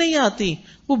محبتیں نہیں آتی،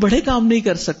 وہ بڑے کام نہیں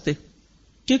کر سکتے.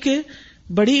 کیونکہ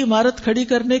بڑی عمارت کھڑی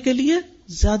کرنے کے لیے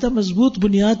زیادہ مضبوط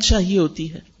بنیاد چاہیے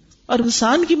ہوتی ہے، اور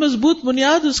انسان کی مضبوط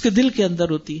بنیاد اس کے دل کے اندر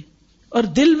ہوتی ہے، اور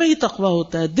دل میں ہی تقویٰ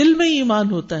ہوتا ہے، دل میں ہی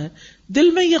ایمان ہوتا ہے،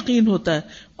 دل میں ہی یقین ہوتا ہے.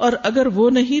 اور اگر وہ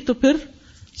نہیں تو پھر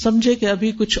سمجھے کہ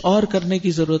ابھی کچھ اور کرنے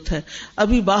کی ضرورت ہے،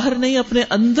 ابھی باہر نہیں، اپنے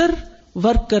اندر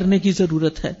ورک کرنے کی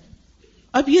ضرورت ہے.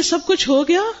 اب یہ سب کچھ ہو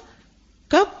گیا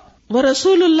کب؟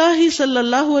 وَرَسُولُ اللَّهِ صلی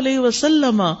اللہ علیہ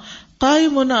وسلم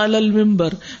قائم علی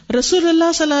المنبر، رسول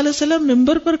اللہ صلی اللہ علیہ وسلم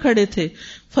ممبر پر کھڑے تھے.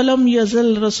 فلم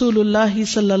یزل رسول اللہ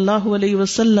صلی اللہ علیہ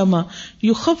وسلم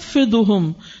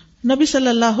یخفضہم، نبی صلی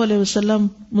اللہ علیہ وسلم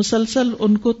مسلسل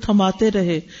ان کو تھماتے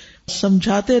رہے،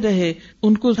 سمجھاتے رہے،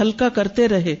 ان کو ہلکا کرتے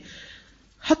رہے.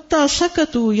 حتی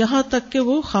سکتوا، یہاں تک کہ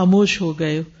وہ خاموش ہو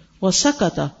گئے.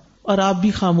 وسکتا، اور آپ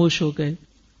بھی خاموش ہو گئے.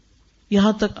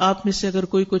 یہاں تک آپ میں سے اگر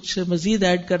کوئی کچھ مزید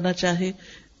ایڈ کرنا چاہے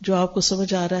جو آپ کو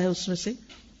سمجھ آ رہا ہے اس میں سے.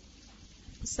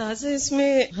 سازا، اس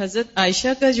میں حضرت عائشہ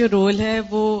کا جو رول ہے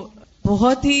وہ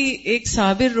بہت ہی ایک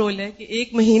صابر رول ہے کہ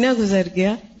 1 مہینہ گزر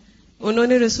گیا، انہوں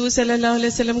نے رسول صلی اللہ علیہ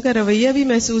وسلم کا رویہ بھی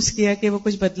محسوس کیا کہ وہ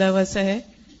کچھ بدلا ہوا سا ہے،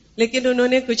 لیکن انہوں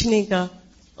نے کچھ نہیں کہا.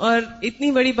 اور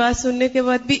اتنی بڑی بات سننے کے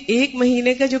بعد بھی 1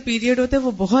 مہینے کا جو پیریڈ ہوتا ہے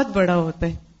وہ بہت بڑا ہوتا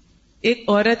ہے ایک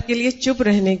عورت کے لیے چپ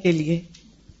رہنے کے لیے.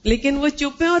 لیکن وہ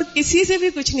چپ ہے اور کسی سے بھی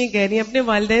کچھ نہیں کہہ رہی، اپنے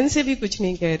والدین سے بھی کچھ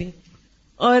نہیں کہہ رہی.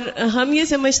 اور ہم یہ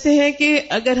سمجھتے ہیں کہ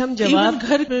اگر ہم جواب،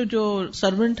 گھر میں جو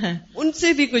سرونٹ ہیں ان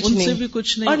سے بھی کچھ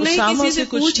نہیں، اور نہیں کسی سے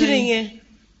پوچھ رہی ہیں.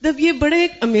 تب یہ بڑا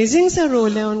ایک امیزنگ سا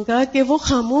رول ہے ان کا کہ وہ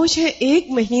خاموش ہے،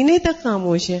 1 مہینے تک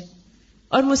خاموش ہے،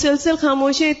 اور مسلسل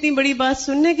خاموش ہے اتنی بڑی بات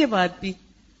سننے کے بعد بھی.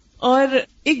 اور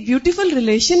ایک بیوٹیفل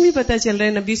ریلیشن بھی پتہ چل رہا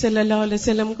ہے نبی صلی اللہ علیہ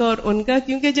وسلم کا اور ان کا،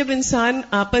 کیونکہ جب انسان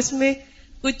آپس میں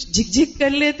کچھ جھک جھک کر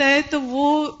لیتا ہے تو وہ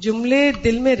جملے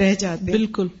دل میں رہ جاتے ہیں.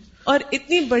 بالکل. اور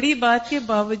اتنی بڑی بات کے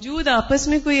باوجود آپس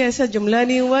میں کوئی ایسا جملہ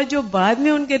نہیں ہوا جو بعد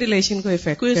میں ان کے ریلیشن کو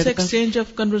افیکٹ کوئی کرتا، ایکسچینج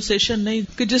آف کنورسیشن نہیں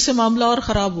کہ جس سے معاملہ اور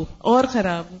خراب ہو. اور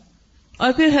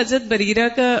پھر حضرت بریرہ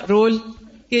کا رول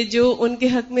کہ جو ان کے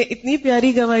حق میں اتنی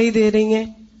پیاری گواہی دے رہی ہیں،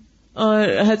 اور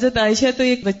حضرت عائشہ تو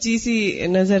ایک بچی سی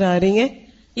نظر آ رہی ہیں،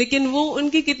 لیکن وہ ان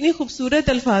کی کتنی خوبصورت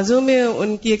الفاظوں میں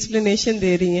ان کی ایکسپلینیشن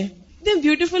دے رہی ہیں، اتنے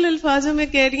بیوٹیفل الفاظوں میں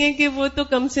کہہ رہی ہیں کہ وہ تو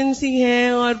کم سنسی ہیں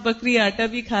اور بکری آٹا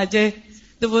بھی کھا جائے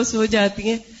تو وہ سو جاتی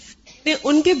ہیں.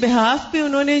 ان کے بہاف پہ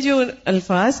انہوں نے جو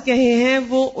الفاظ کہے ہیں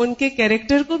وہ ان کے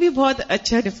کیریکٹر کو بھی بہت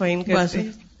اچھا ڈیفائن کرتے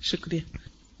ہیں. شکریہ.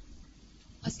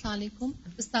 السلام علیکم.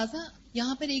 استاذہ،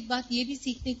 یہاں پر ایک بات یہ بھی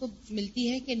سیکھنے کو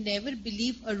ملتی ہے کہ never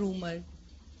blue a rumour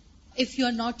if you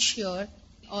are not sure.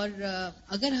 اور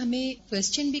اگر ہمیں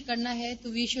کوشچن بھی کرنا ہے تو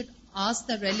we should ask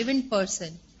the relevant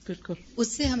person. بالکل،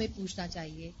 اس سے ہمیں پوچھنا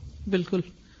چاہیے. بالکل.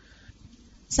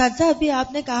 سادہ، ابھی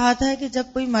آپ نے کہا تھا کہ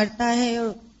جب کوئی مرتا ہے اور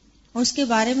اس کے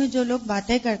بارے میں جو لوگ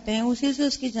باتیں کرتے ہیں اسی سے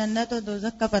اس کی جنت اور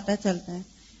دوزخ کا پتہ چلتا ہے،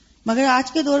 مگر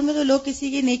آج کے دور میں تو لوگ کسی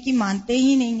کی نیکی مانتے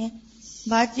ہی نہیں ہیں.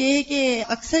 بات یہ ہے کہ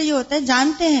اکثر یہ ہوتا ہے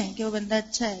جانتے ہیں کہ وہ بندہ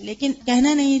اچھا ہے لیکن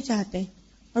کہنا نہیں چاہتے،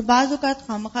 اور بعض اوقات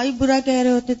خامخواہ برا کہہ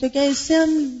رہے ہوتے. تو کیا اس سے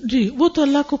ہم جی وہ تو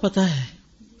اللہ کو پتا ہے.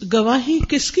 گواہی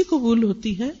کس کی قبول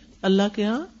ہوتی ہے؟ اللہ کے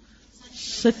ہاں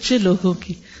سچے لوگوں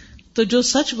کی. تو جو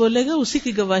سچ بولے گا اسی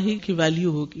کی گواہی کی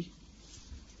ویلیو ہوگی.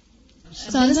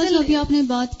 سادہ، جو ابھی آپ نے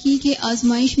بات کی کہ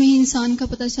آزمائش میں ہی انسان کا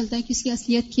پتہ چلتا ہے کہ اس کی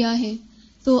اصلیت کیا ہے،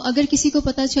 تو اگر کسی کو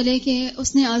پتہ چلے کہ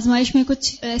اس نے آزمائش میں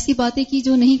کچھ ایسی باتیں کی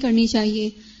جو نہیں کرنی چاہیے،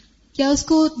 کیا اس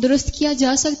کو درست کیا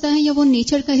جا سکتا ہے یا وہ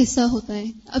نیچر کا حصہ ہوتا ہے؟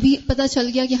 ابھی پتہ چل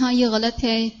گیا کہ ہاں یہ غلط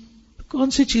ہے.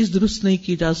 کون سی چیز درست نہیں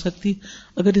کی جا سکتی؟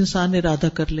 اگر انسان ارادہ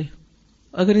کر لے،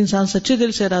 اگر انسان سچے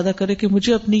دل سے ارادہ کرے کہ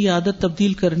مجھے اپنی یہ عادت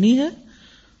تبدیل کرنی ہے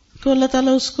تو اللہ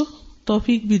تعالیٰ اس کو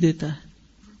توفیق بھی دیتا ہے.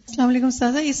 السلام علیکم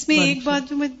استاذہ. اس میں ایک بات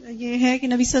جو یہ ہے کہ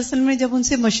نبی صلی اللہ علیہ وسلم نے جب ان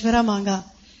سے مشورہ مانگا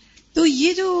تو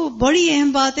یہ جو بڑی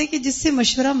اہم بات ہے کہ جس سے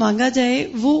مشورہ مانگا جائے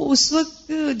وہ اس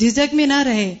وقت جھجک میں نہ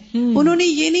رہے. انہوں نے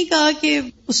یہ نہیں کہا کہ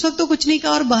اس وقت تو کچھ نہیں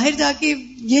کہا اور باہر جا کے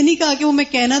یہ نہیں کہا کہ وہ میں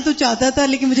کہنا تو چاہتا تھا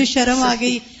لیکن مجھے شرم آ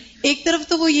گئی. ایک طرف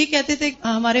تو وہ یہ کہتے تھے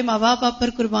ہمارے ماں باپ آپ پر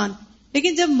قربان،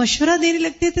 لیکن جب مشورہ دینے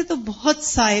لگتے تھے تو بہت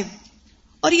صائب.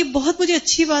 اور یہ بہت مجھے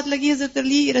اچھی بات لگی حضرت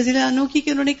علی رضی اللہ عنہ کی کہ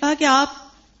انہوں نے کہا کہ آپ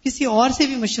کسی اور سے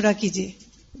بھی مشورہ کیجیے.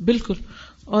 بالکل.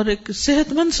 اور ایک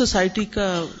صحت مند سوسائٹی کا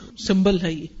سمبل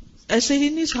ہے یہ. ایسے ہی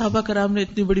نہیں صحابہ کرام نے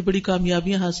اتنی بڑی بڑی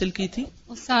کامیابیاں حاصل کی تھی.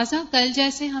 استاذہ، کل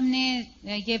جیسے ہم نے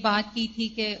یہ بات کی تھی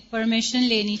کہ پرمیشن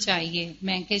لینی چاہیے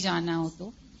میکے جانا ہو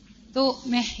تو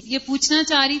میں یہ پوچھنا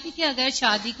چاہ رہی تھی کہ اگر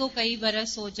شادی کو کئی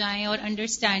برس ہو جائیں اور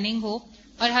انڈرسٹینڈنگ ہو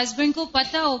اور ہسبینڈ کو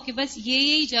پتا ہو کہ بس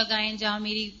یہی جگہیں جہاں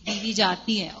میری بیوی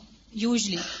جاتی ہے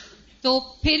یوزلی، تو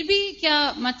پھر بھی کیا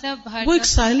مطلب وہ ایک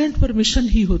سائلنٹ پرمیشن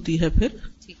ہی ہوتی ہے پھر.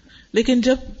 لیکن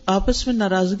جب آپس میں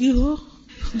ناراضگی ہو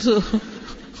تو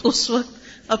اس وقت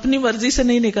اپنی مرضی سے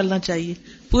نہیں نکلنا چاہیے،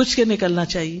 پوچھ کے نکلنا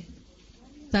چاہیے.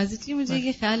 تازی جی مجھے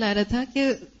یہ خیال آ رہا تھا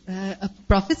کہ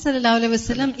پروفیٹ صلی اللہ علیہ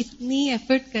وسلم اتنی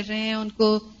ایفرٹ کر رہے ہیں، ان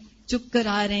کو چپ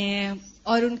کرا رہے ہیں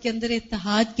اور ان کے اندر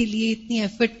اتحاد کے لیے اتنی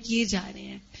ایفرٹ کیے جا رہے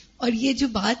ہیں، اور یہ جو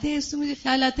بات ہے اس سے مجھے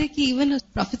خیال آتا ہے کہ ایون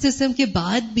پروفیٹ صلی اللہ علیہ وسلم کے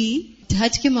بعد بھی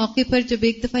حج کے موقع پر جب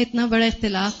ایک دفعہ اتنا بڑا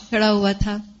اختلاف کھڑا ہوا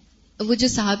تھا، وہ جو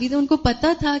صحابی تھے ان کو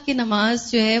پتا تھا کہ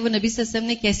نماز جو ہے وہ نبی صلی اللہ علیہ وسلم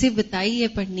نے کیسے بتائی ہے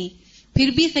پڑھنی، پھر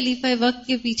بھی خلیفہ وقت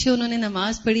کے پیچھے انہوں نے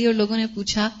نماز پڑھی اور لوگوں نے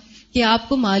پوچھا کہ آپ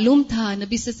کو معلوم تھا،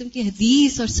 نبی صلی اللہ علیہ وسلم کی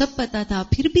حدیث اور سب پتا تھا،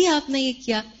 پھر بھی آپ نے یہ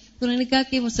کیا؟ تو انہوں نے کہا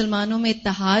کہ مسلمانوں میں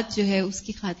اتحاد جو ہے اس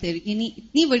کی خاطر، یعنی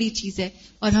اتنی بڑی چیز ہے.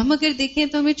 اور ہم اگر دیکھیں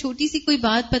تو ہمیں چھوٹی سی کوئی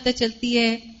بات پتہ چلتی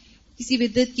ہے، کسی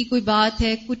بدعت کی کوئی بات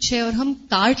ہے، کچھ ہے، اور ہم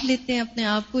کاٹ لیتے ہیں اپنے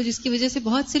آپ کو، جس کی وجہ سے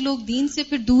بہت سے لوگ دین سے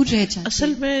پھر دور رہ جاتے ہیں.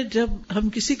 اصل میں جب ہم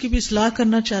کسی کی بھی اصلاح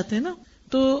کرنا چاہتے ہیں نا،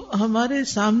 تو ہمارے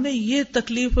سامنے یہ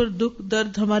تکلیف اور دکھ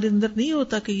درد ہمارے اندر نہیں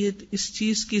ہوتا کہ یہ اس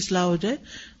چیز کی اصلاح ہو جائے.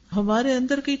 ہمارے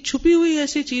اندر کی چھپی ہوئی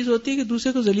ایسی چیز ہوتی ہے کہ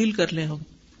دوسرے کو ذلیل کر لیں ہم،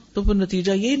 تو وہ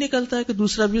نتیجہ یہی نکلتا ہے کہ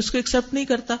دوسرا بھی اس کو ایکسپٹ نہیں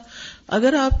کرتا.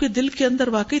 اگر آپ کے دل کے اندر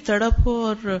واقعی تڑپ ہو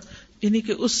اور یعنی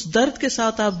کہ اس درد کے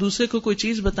ساتھ آپ دوسرے کو کوئی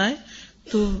چیز بتائیں،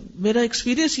 تو میرا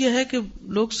ایکسپیرینس یہ ہے کہ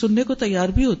لوگ سننے کو تیار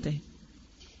بھی ہوتے ہیں.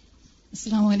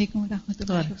 السلام علیکم ورحمۃ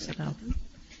اللہ. السلام.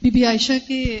 بی بی عائشہ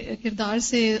کے کردار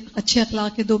سے اچھے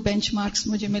اخلاق کے 2 بینچ مارکس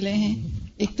مجھے ملے ہیں.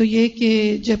 ایک تو یہ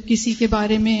کہ جب کسی کے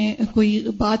بارے میں کوئی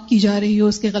بات کی جا رہی ہو،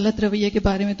 اس کے غلط رویے کے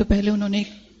بارے میں، تو پہلے انہوں نے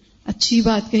ایک اچھی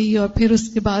بات کہی اور پھر اس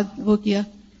کے بعد وہ کیا.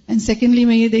 اینڈ سیکنڈلی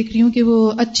میں یہ دیکھ رہی ہوں کہ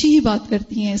وہ اچھی ہی بات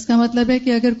کرتی ہیں. اس کا مطلب ہے کہ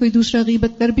اگر کوئی دوسرا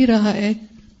غیبت کر بھی رہا ہے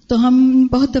تو ہم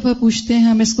بہت دفعہ پوچھتے ہیں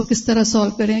ہم اس کو کس طرح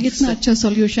سالو کریں. اتنا اچھا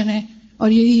سولوشن ہے.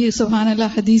 اور یہی سبحان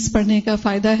اللہ حدیث پڑھنے کا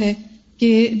فائدہ ہے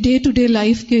کہ ڈے ٹو ڈے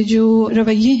لائف کے جو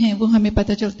رویے ہیں وہ ہمیں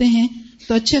پتہ چلتے ہیں.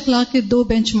 تو اچھے اخلاق کے 2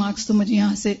 بینچ مارکس تو مجھے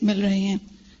یہاں سے مل رہے ہیں.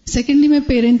 سیکنڈلی میں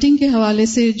پیرنٹنگ کے حوالے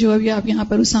سے جو ابھی آپ یہاں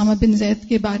پر اسامہ بن زید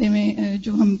کے بارے میں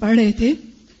جو ہم پڑھ رہے تھے،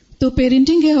 تو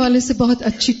پیرنٹنگ کے حوالے سے بہت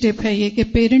اچھی ٹپ ہے یہ کہ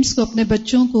پیرنٹس کو اپنے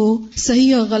بچوں کو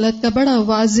صحیح اور غلط کا بڑا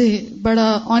واضح،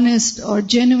 بڑا آنیسٹ اور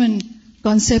جینوئن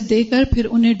کانسیپٹ دے کر پھر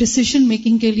انہیں ڈیسیشن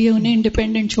میکنگ کے لیے انہیں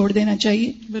انڈیپینڈنٹ چھوڑ دینا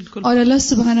چاہیے. بالکل. اور اللہ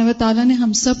سبحانہ و تعالیٰ نے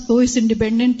ہم سب کو اس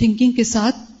انڈیپینڈنٹ تھنکنگ کے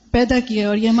ساتھ پیدا کیا،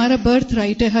 اور یہ ہمارا برتھ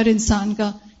رائٹ ہے ہر انسان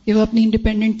کا کہ وہ اپنی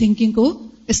انڈیپینڈنٹ تھنکنگ کو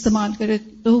استعمال کرے.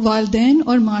 تو والدین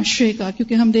اور معاشرے کا،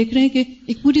 کیونکہ ہم دیکھ رہے ہیں کہ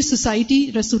ایک پوری سوسائٹی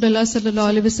رسول اللہ صلی اللہ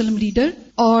علیہ وسلم لیڈر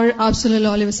اور آپ صلی اللہ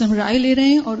علیہ وسلم رائے لے رہے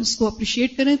ہیں اور اس کو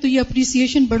اپریشیٹ کر رہے ہیں. تو یہ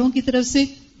اپریسیشن بڑوں کی طرف سے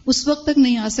اس وقت تک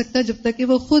نہیں آ سکتا جب تک کہ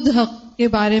وہ خود حق کے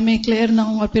بارے میں کلیئر نہ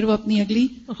ہو اور پھر وہ اپنی اگلی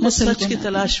سچ کی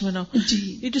تلاش میں نہ ہو.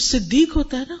 جی. یہ جو صدیق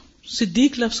ہوتا ہے نا،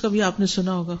 صدیق لفظ کا بھی آپ نے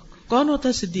سنا ہوگا. کون ہوتا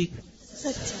ہے صدیق؟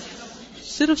 سچا.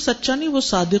 صرف سچا نہیں، وہ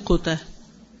صادق ہوتا ہے.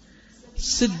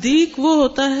 صدیق وہ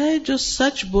ہوتا ہے جو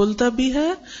سچ بولتا بھی ہے،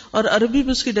 اور عربی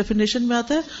میں اس کی ڈیفینیشن میں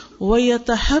آتا ہے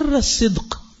وَيَتَحَرَّ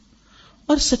الصِّدْقَ،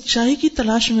 اور سچائی کی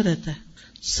تلاش میں رہتا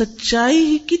ہے،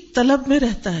 سچائی کی طلب میں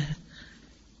رہتا ہے،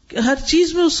 ہر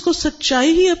چیز میں اس کو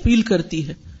سچائی ہی اپیل کرتی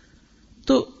ہے.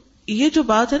 تو یہ جو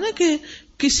بات ہے نا کہ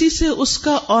کسی سے اس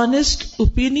کا آنیسٹ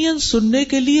اوپینین سننے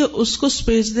کے لیے اس کو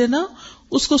سپیس دینا،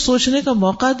 اس کو سوچنے کا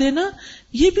موقع دینا،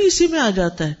 یہ بھی اسی میں آ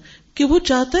جاتا ہے کہ وہ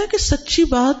چاہتا ہے کہ سچی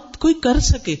بات کوئی کر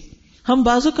سکے. ہم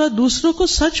بعض اوقات دوسروں کو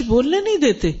سچ بولنے نہیں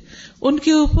دیتے، ان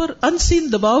کے اوپر ان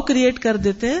سین دباؤ کریٹ کر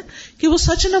دیتے ہیں کہ وہ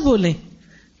سچ نہ بولیں.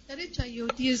 کریج چاہیے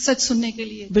ہوتی ہے سچ سننے کے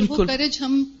لیے. بالکل. وہ کریج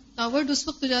ہم کاورڈ اس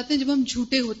وقت ہو جاتے ہیں جب ہم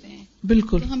جھوٹے ہوتے ہیں.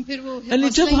 بالکل. تو ہم پھر وہ یعنی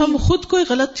جب ہم خود کوئی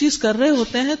غلط چیز کر رہے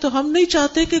ہوتے ہیں تو ہم نہیں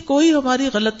چاہتے کہ کوئی ہماری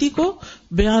غلطی کو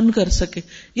بیان کر سکے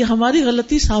یا ہماری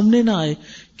غلطی سامنے نہ آئے،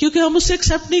 کیونکہ ہم اسے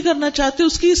ایکسپٹ نہیں کرنا چاہتے،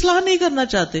 اس کی اصلاح نہیں کرنا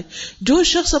چاہتے. جو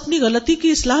شخص اپنی غلطی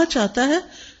کی اصلاح چاہتا ہے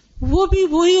وہ بھی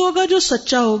وہی ہوگا جو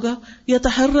سچا ہوگا.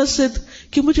 یتحرّ الصدق،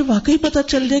 کہ مجھے واقعی پتا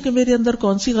چل جائے کہ میرے اندر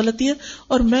کون سی غلطی ہے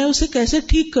اور میں اسے کیسے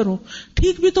ٹھیک کروں.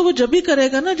 ٹھیک بھی تو وہ جب ہی کرے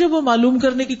گا نا جب وہ معلوم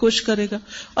کرنے کی کوشش کرے گا.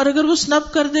 اور اگر وہ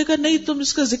سنب کر دے گا نہیں تم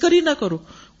اس کا ذکر ہی نہ کرو،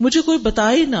 مجھے کوئی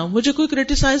بتائے ہی نہ، مجھے کوئی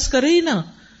کریٹیسائز کرے ہی نہ،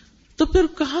 تو پھر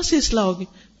کہاں سے اصلاح ہوگی؟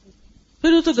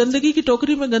 پھر وہ تو گندگی کی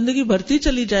ٹوکری میں گندگی بھرتی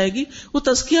چلی جائے گی، وہ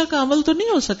تزکیہ کا عمل تو نہیں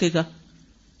ہو سکے گا.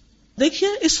 دیکھیے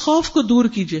اس خوف کو دور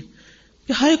کیجئے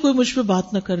کہ ہائے کوئی مجھ پہ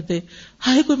بات نہ کر دے،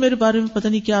 ہائے کوئی میرے بارے میں پتہ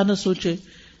نہیں کیا نہ سوچے.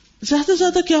 زیادہ سے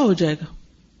زیادہ کیا ہو جائے گا؟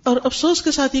 اور افسوس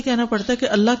کے ساتھ یہ کہنا پڑتا ہے کہ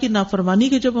اللہ کی نافرمانی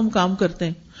کے جب ہم کام کرتے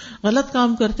ہیں، غلط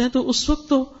کام کرتے ہیں، تو اس وقت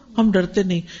تو ہم ڈرتے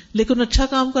نہیں، لیکن اچھا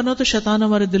کام کرنا تو شیطان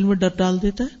ہمارے دل میں ڈر ڈال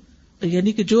دیتا ہے.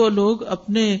 یعنی کہ جو لوگ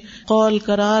اپنے قول،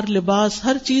 قرار، لباس،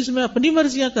 ہر چیز میں اپنی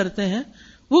مرضیاں کرتے ہیں،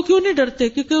 وہ کیوں نہیں ڈرتے؟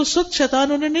 کیونکہ اس وقت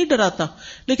شیطان انہیں نہیں ڈراتا،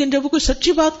 لیکن جب وہ کوئی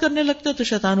سچی بات کرنے لگتے ہیں تو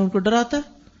شیطان ان کو ڈراتا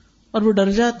ہے اور وہ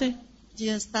ڈر جاتے ہیں. جی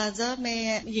استاذہ،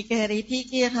 میں یہ کہہ رہی تھی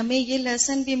کہ ہمیں یہ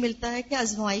لیسن بھی ملتا ہے کہ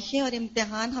آزمائشیں اور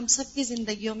امتحان ہم سب کی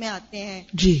زندگیوں میں آتے ہیں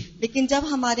جی، لیکن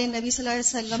جب ہمارے نبی صلی اللہ علیہ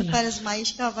وسلم پر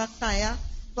آزمائش کا وقت آیا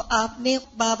تو آپ نے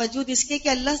باوجود اس کے کہ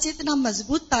اللہ سے اتنا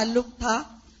مضبوط تعلق تھا،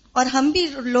 اور ہم بھی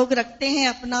لوگ رکھتے ہیں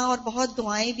اپنا، اور بہت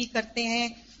دعائیں بھی کرتے ہیں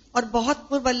اور بہت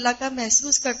قرب اللہ کا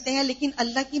محسوس کرتے ہیں، لیکن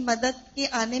اللہ کی مدد کے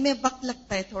آنے میں وقت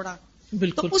لگتا ہے تھوڑا.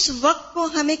 بالکل. تو اس وقت کو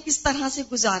ہمیں کس طرح سے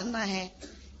گزارنا ہے،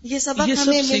 یہ سبق یہ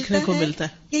ہمیں سیکھنے کو ملتا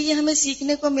ہے کہ یہ ہمیں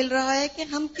سیکھنے کو مل رہا ہے کہ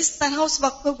ہم کس طرح اس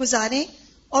وقت کو گزاریں،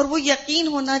 اور وہ یقین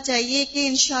ہونا چاہیے کہ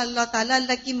انشاءاللہ تعالی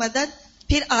اللہ کی مدد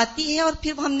پھر آتی ہے، اور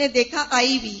پھر ہم نے دیکھا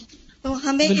آئی بھی. تو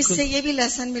ہمیں اس سے یہ بھی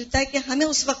لیسن ملتا ہے کہ ہمیں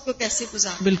اس وقت کو کیسے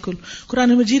گزارنا. بالکل.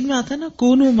 قرآن مجید میں آتا ہے نا،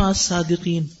 کونوا مع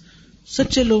الصادقین،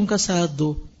 سچے لوگوں کا ساتھ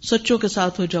دو، سچوں کے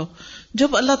ساتھ ہو جاؤ.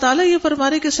 جب اللہ تعالیٰ یہ فرما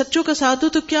رہے کہ سچوں کا ساتھ دو،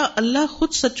 تو کیا اللہ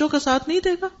خود سچوں کا ساتھ نہیں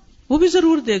دے گا؟ وہ بھی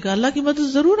ضرور دے گا، اللہ کی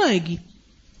مدد ضرور آئے گی.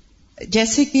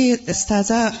 جیسے کہ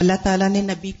استاذہ اللہ تعالیٰ نے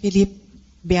نبی کے لیے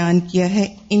بیان کیا ہے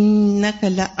انک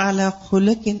لعلی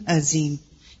خلق عظیم،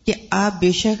 کہ آپ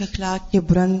بے شک اخلاق کے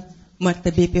بلند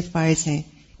مرتبے پہ فائز ہیں.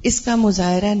 اس کا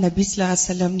مظاہرہ نبی صلی اللہ علیہ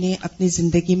وسلم نے اپنی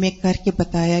زندگی میں کر کے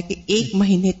بتایا کہ 1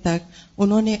 مہینے تک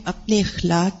انہوں نے اپنے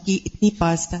اخلاق کی اتنی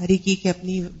پاسداری کی کہ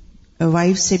اپنی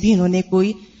وائف سے بھی انہوں نے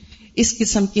کوئی اس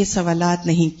قسم کے سوالات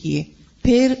نہیں کیے.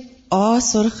 پھر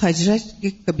اوس اور خزرج کے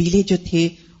قبیلے جو تھے،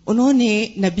 انہوں نے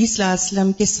نبی صلی اللہ علیہ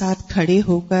وسلم کے ساتھ کھڑے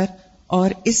ہو کر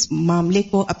اور اس معاملے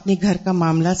کو اپنے گھر کا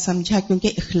معاملہ سمجھا،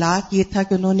 کیونکہ اخلاق یہ تھا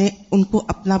کہ انہوں نے ان کو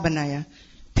اپنا بنایا.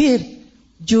 پھر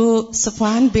جو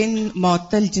صفوان بن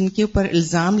معطل جن کے اوپر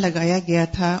الزام لگایا گیا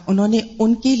تھا، انہوں نے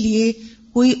ان کے لیے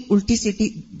کوئی الٹی سیدھی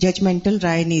ججمنٹل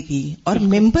رائے نہیں دی، اور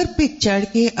ممبر پہ چڑھ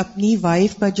کے اپنی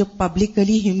وائف کا جو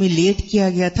پبلکلی ہیوملیٹ کیا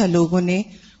گیا تھا لوگوں نے،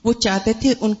 وہ چاہتے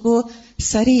تھے ان کو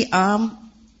سرِ عام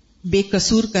بے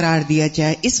قصور قرار دیا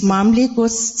جائے. اس معاملے کو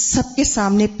سب کے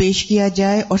سامنے پیش کیا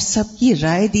جائے اور سب کی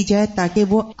رائے دی جائے، تاکہ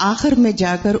وہ آخر میں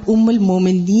جا کر ام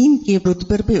المومنین کے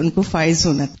رتبے پہ ان کو فائز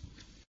ہونا.